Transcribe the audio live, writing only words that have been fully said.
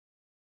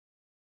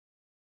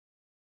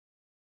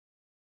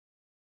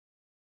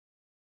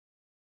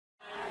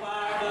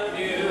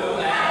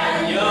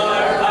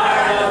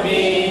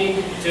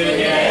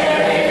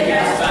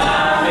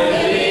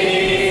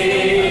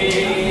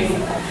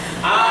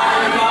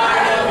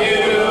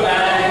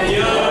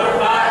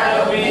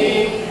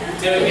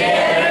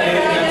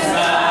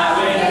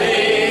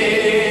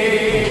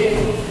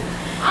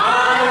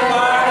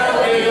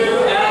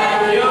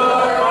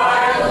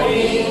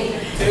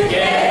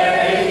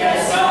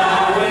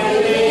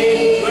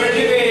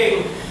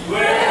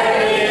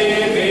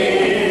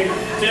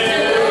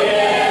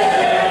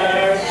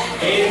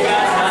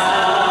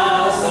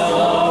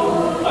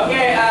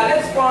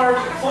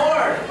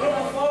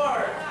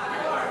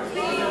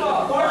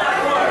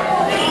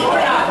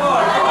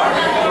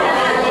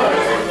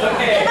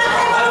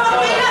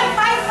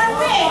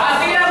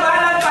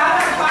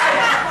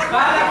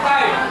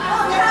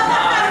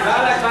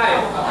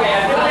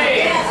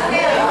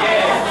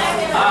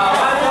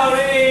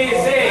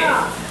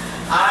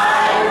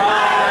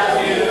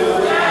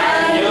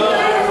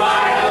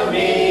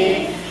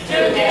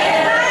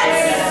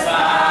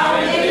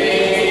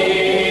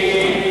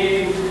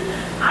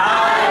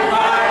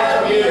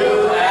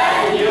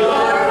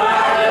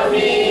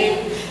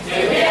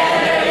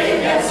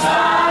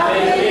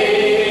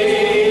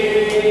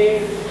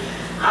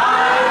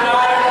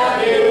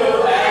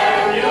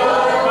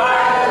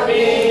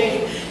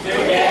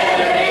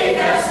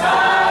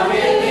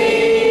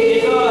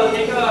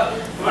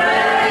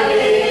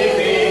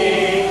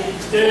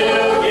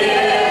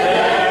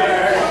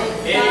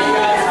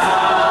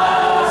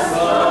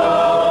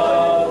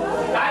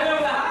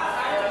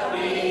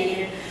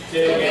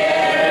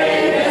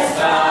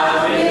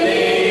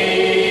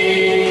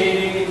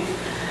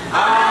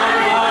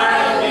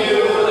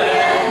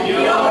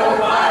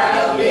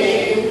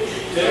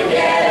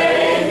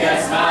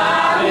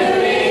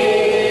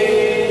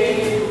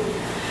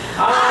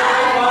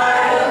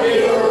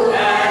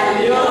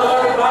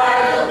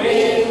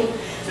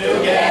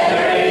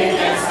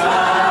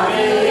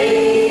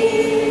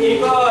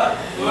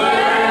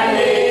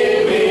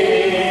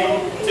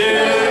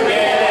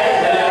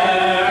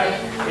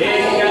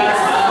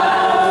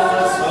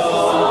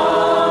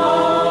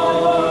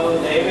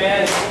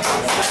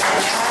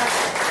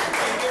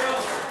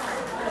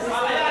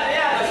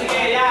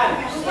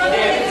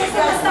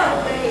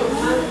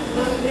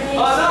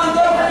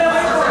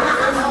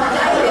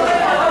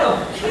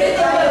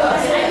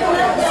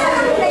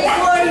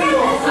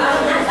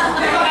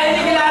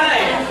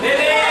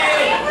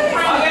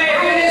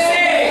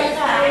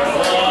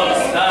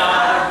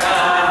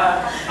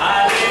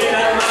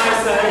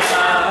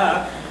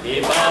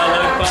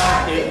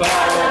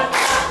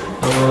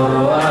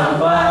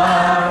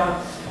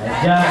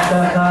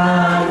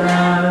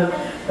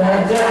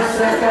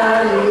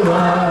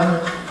kaliwa.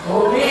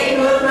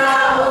 Umikot na,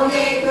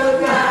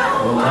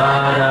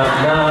 umanap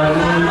ng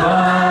iba.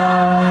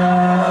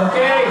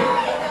 Okay.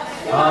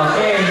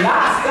 Okay,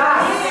 last.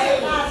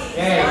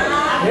 Okay,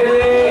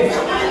 release.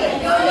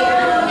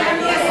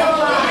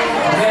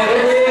 Okay,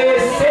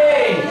 release.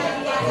 Sing.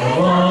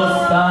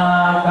 Kumusta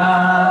ka?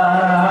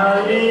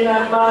 Hindi na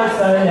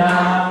masaya.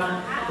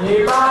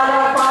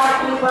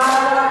 Ibalapat,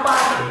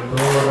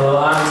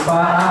 siguro ang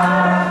paa.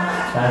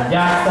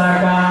 Sadyak sa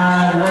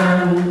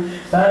kanan,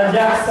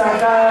 sadyak sa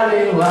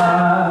kaliwa.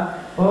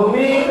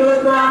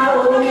 Umikot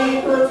na,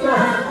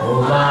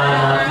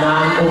 umanap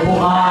ng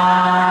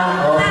upuan.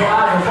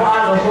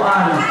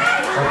 Upuan.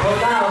 Upo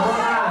na.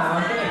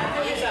 Okay.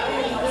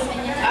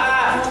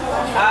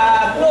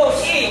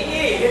 Close.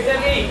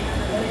 Listen E.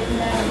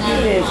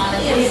 It is.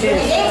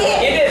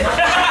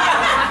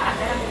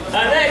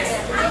 Next.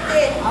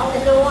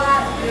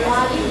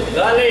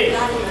 Gali.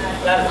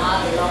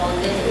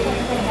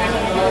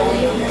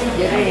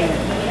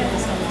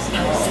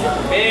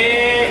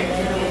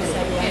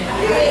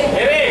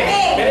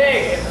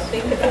 Birig.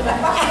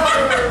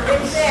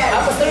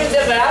 Apa terus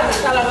dia dah?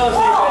 Salah kau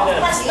sih.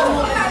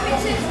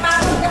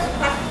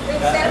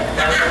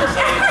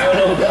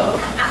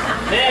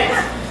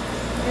 Next.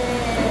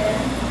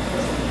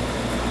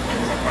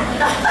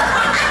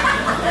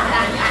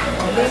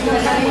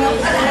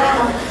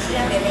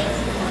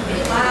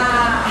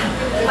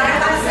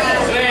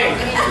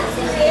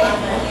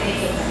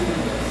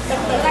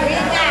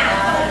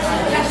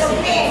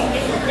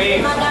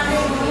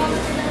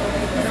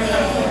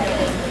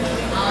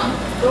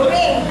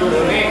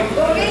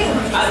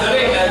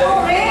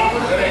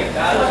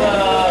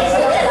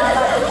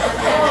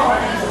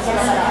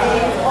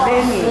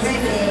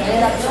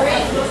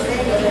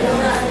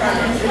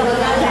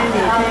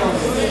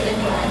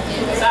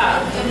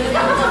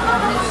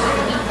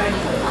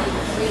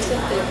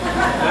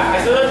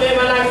 Kasunod na yung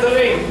malang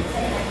tuloy.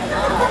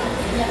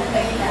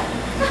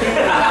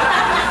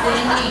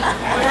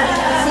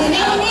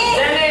 Sini.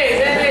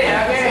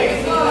 Okay.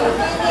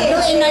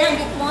 Luin na lang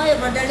mo,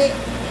 madali.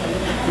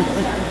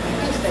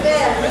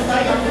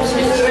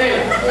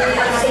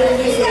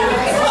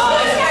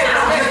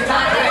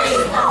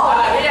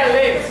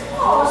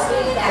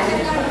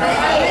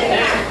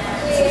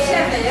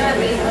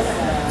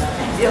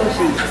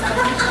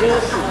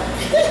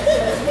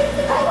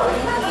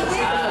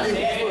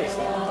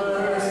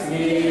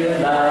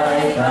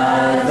 Like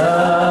I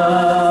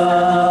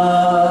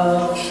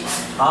love.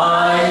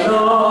 I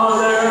know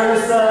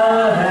there's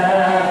a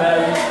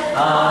heaven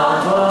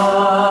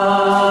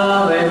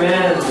above.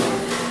 Amen.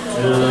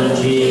 To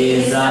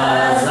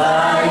Jesus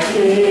I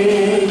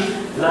cling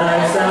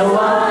like a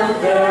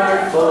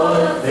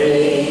wonderful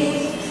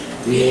thing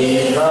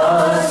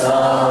because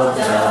of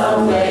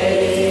the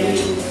way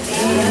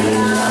you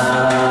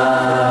are.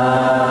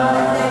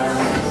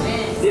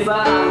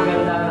 Diba ang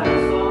ganda ng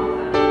song?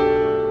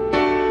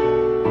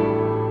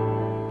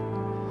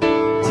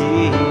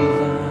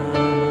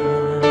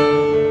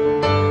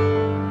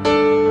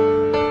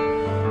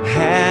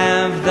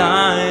 Have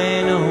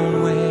thine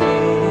own way,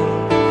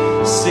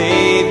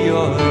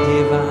 Savior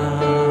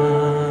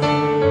divine.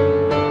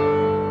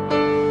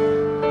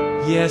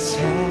 Yes,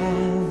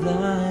 have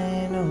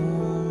thine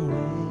own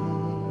way.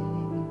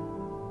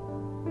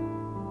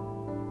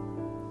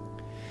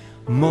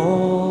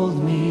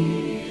 Mold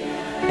me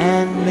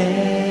and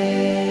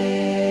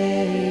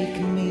make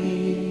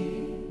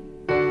me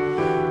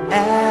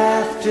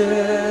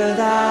after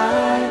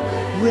thy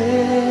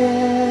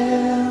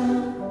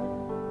will,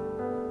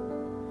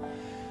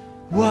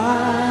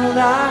 while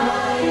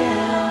I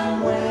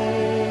am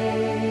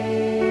waiting,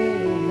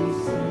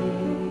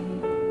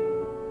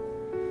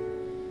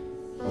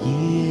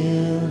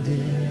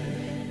 yielded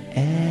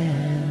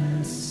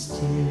and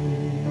still.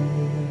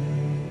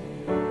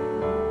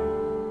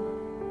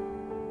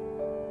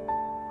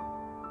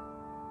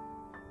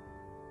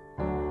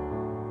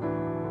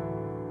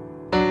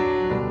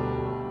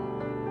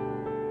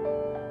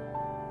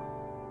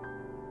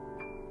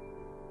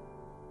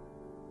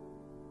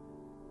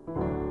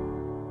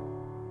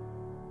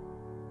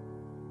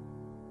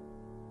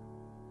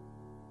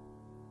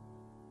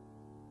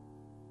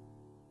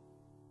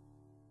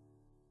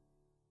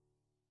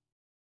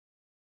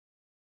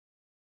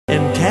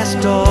 And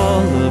cast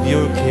all of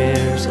your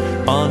cares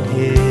on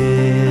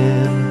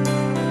Him.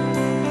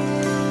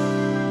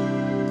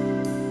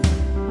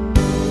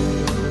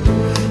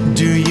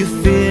 Do you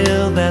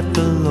feel that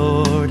the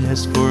Lord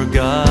has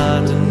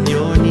forgotten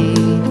your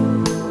need?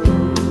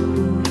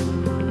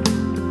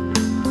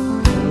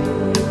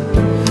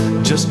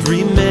 Just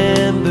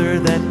remember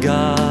that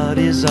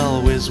God is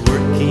always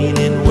working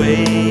in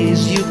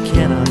ways you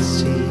cannot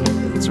see.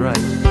 That's right.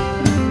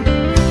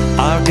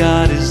 Our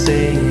God is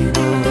able.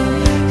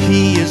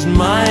 He is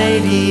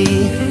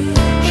mighty,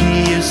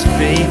 He is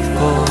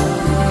faithful,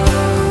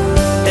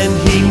 and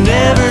He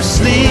never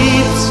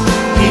sleeps,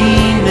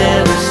 He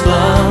never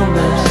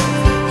slumbers,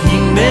 He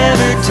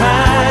never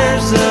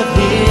tires of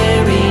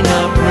hearing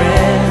our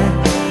prayer.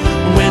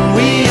 When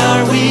we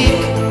are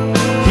weak,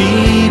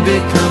 He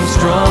becomes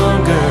strong.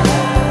 stronger.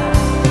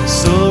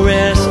 So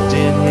rest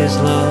in His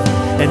love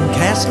and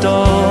cast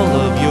all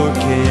of your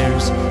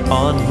cares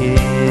on Him.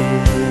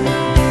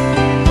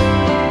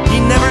 He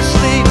never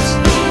sleeps.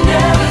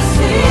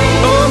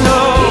 Oh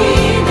no.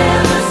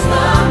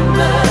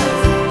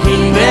 He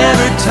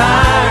never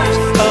tires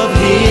of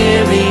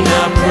hearing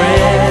our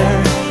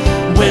prayer.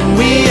 When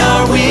we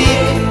are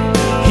weak,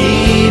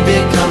 He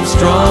becomes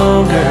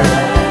stronger.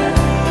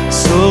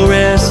 So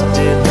rest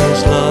in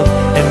His love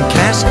and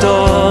cast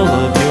all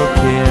of your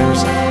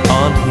cares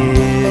on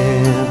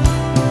Him.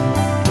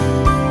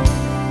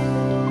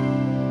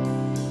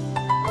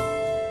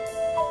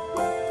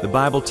 The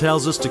Bible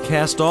tells us to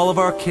cast all of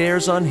our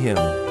cares on Him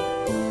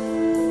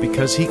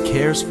because He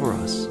cares for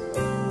us.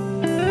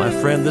 My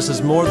friend, this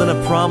is more than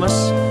a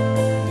promise,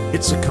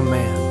 it's a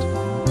command.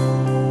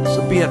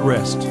 So be at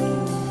rest,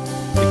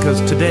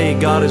 because today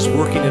God is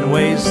working in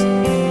ways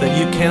that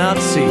you cannot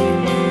see.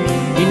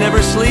 He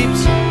never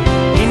sleeps,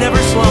 He never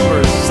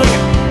slumbers. Sing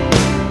it.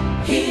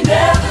 He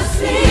never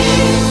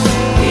sleeps,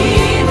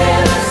 He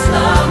never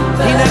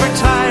slumbers, He never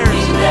tires,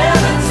 He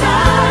never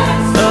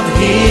tires of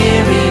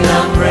hearing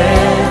our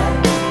prayer.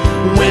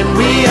 When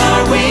we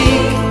are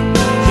weak,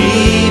 He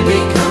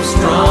becomes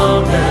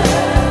stronger.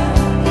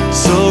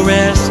 So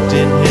rest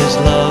in His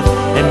love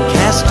and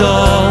cast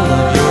all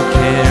of your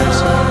cares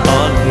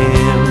on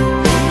Him.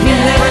 He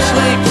never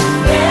sleeps,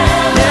 yeah.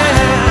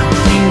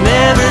 He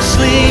never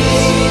sleeps,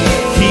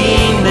 He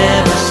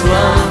never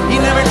slumbers, He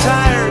never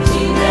tires,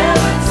 He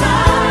never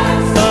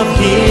tires of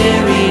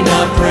hearing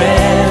our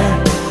prayer.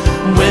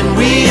 When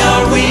we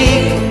are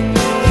weak,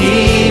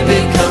 He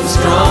becomes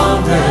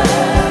stronger.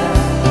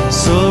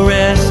 So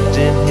rest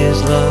in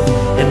His love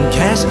and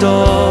cast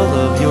all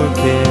of your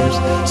cares.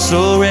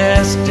 So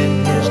rest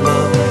in His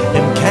love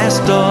and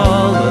cast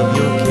all of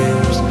your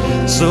cares.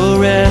 So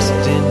rest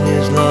in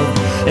His love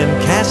and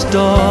cast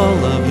all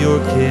of your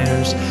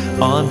cares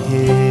on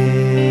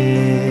Him.